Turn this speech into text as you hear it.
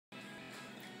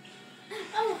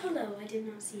hello, I did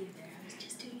not see you there. I was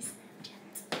just doing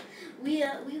Snapchat.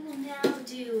 We will now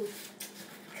do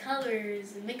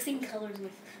colors, mixing colors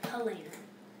with Helena.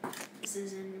 This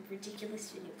is a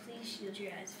ridiculous video. Please shield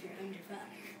your eyes if you're under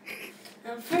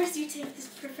 5. First, you take this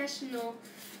professional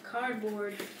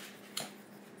cardboard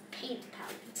paint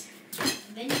palette.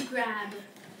 Then you grab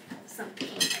some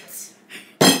paint.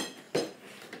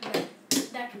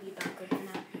 That can be about good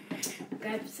enough.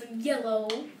 Grab some yellow.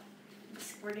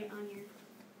 Squirt it on your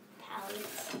palette.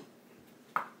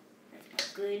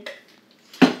 That's good.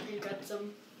 And grab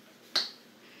some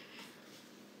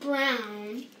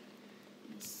brown.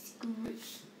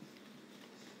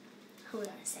 Hold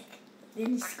on a second.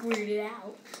 Then squirt it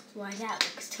out. Why, that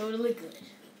looks totally good.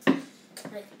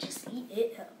 Like, just eat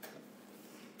it up.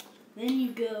 Then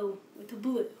you go with the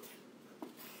blue.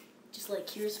 Just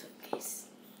like yours focus.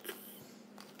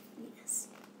 Yes.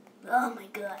 Oh my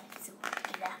god, so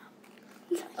get out.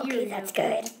 Okay, that's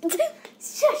good.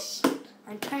 Shush!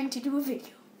 I'm trying to do a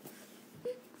video.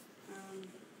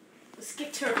 Let's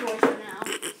skip turquoise for now.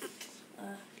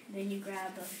 Then you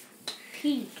grab a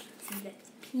pink. See,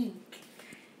 that's pink.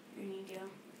 And you go,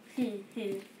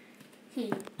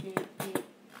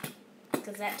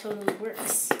 because that totally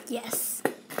works. Yes.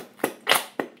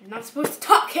 You're not supposed to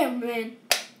talk, cameraman.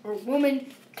 Or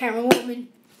woman, camera woman.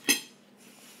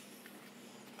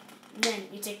 Then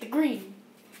you take the green.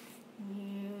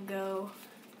 You go.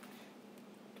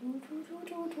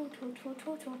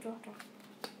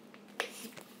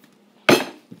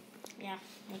 Yeah,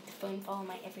 make the phone follow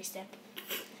my every step.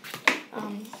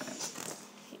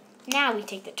 Now we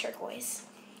take the turquoise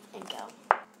and go.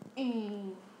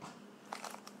 Oh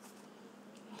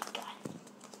my god.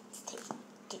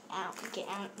 Get out.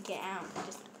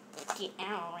 Just get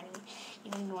out already.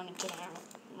 You don't even want to get out,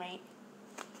 right?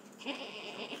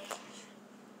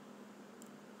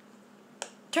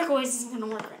 Turquoise isn't going to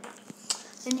work right now.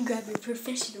 Then you grab your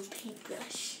professional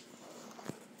paintbrush.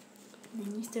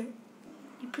 And then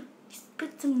you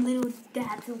put some little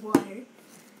dabs of water.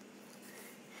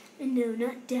 And no,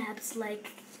 not dabs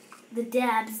like the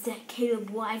dabs that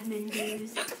Caleb Weidman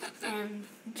does, and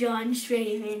John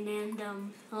Straven, and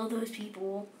all those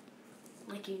people,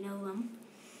 like you know them.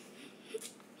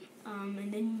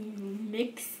 And then you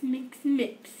mix.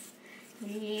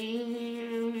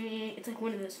 It's like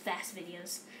one of those fast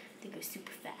videos. They go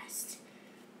super fast.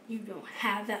 You don't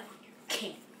have that on your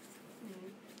camera.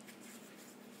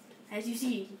 As you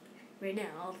see right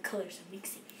now, all the colors are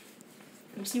mixing.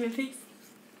 You see my face?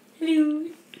 Hello.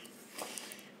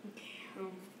 Okay.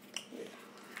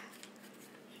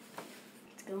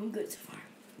 It's going good so far.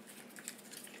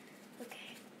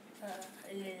 Okay.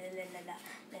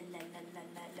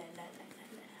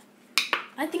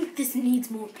 I think this needs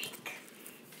more pink.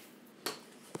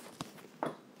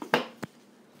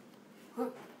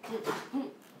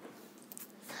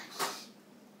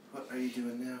 What are you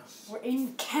doing now? We're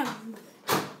in camera.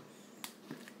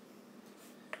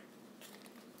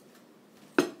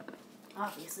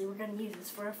 Obviously, we're going to use this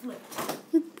for a flip.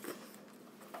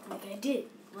 Like I did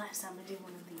last time I did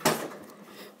one of these.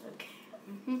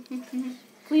 Okay.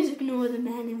 Please ignore the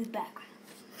man in the background.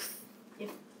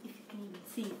 If you can even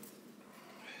see him.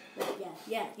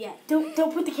 Yeah. Don't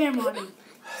put the camera on him.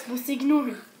 You're supposed to ignore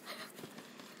him.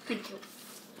 Thank you.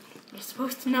 You're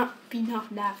supposed to not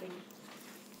laughing.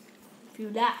 If you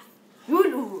laugh, you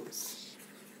lose.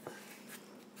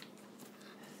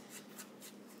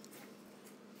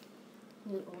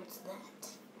 What's that?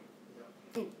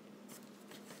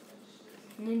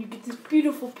 And then you get this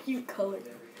beautiful puke color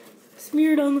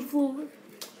smeared on the floor.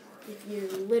 If your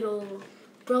little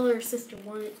brother or sister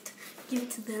want it, give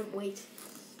it to them. Wait,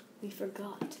 we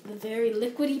forgot. The very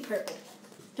liquidy purple.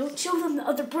 Don't show them the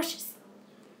other brushes.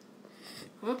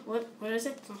 Huh? What is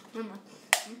it? Oh, never mind.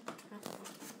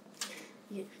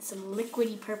 You get some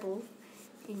liquidy purple,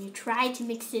 and you try to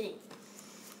mix it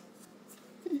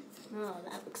in. Oh,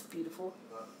 that looks beautiful.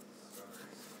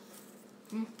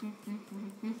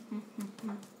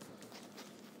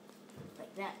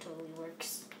 Like that totally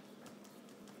works.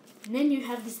 And then you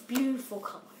have this beautiful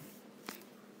color.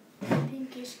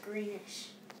 Pinkish, greenish,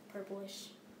 purplish.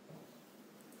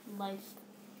 Life.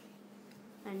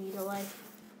 I need a life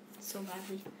so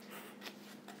badly.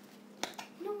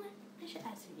 You know what? I should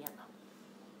add some yellow.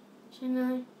 Shouldn't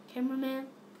I, cameraman?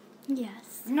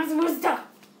 Yes. I'm not supposed to talk.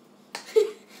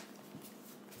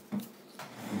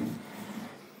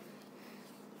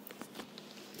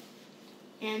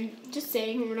 And just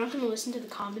saying, we're not going to listen to the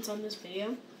comments on this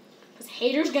video, because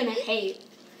haters going to hate.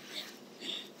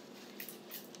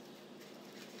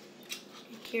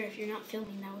 Here, if you're not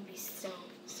filming, that would be so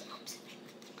upsetting.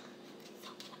 So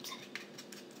upsetting.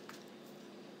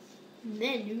 And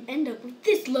then you end up with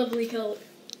this lovely color.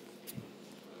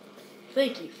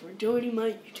 Thank you for joining my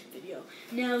YouTube video.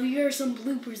 Now here are some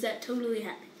bloopers that totally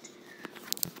happened.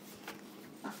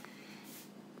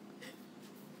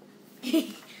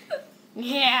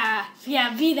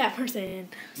 Yeah, be that person.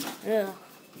 Ugh.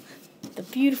 The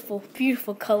beautiful,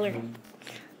 beautiful color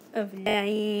of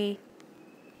night.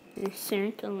 The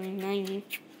circle of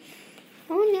night.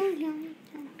 Oh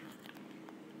no.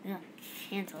 Yeah,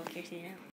 hands all dirty now.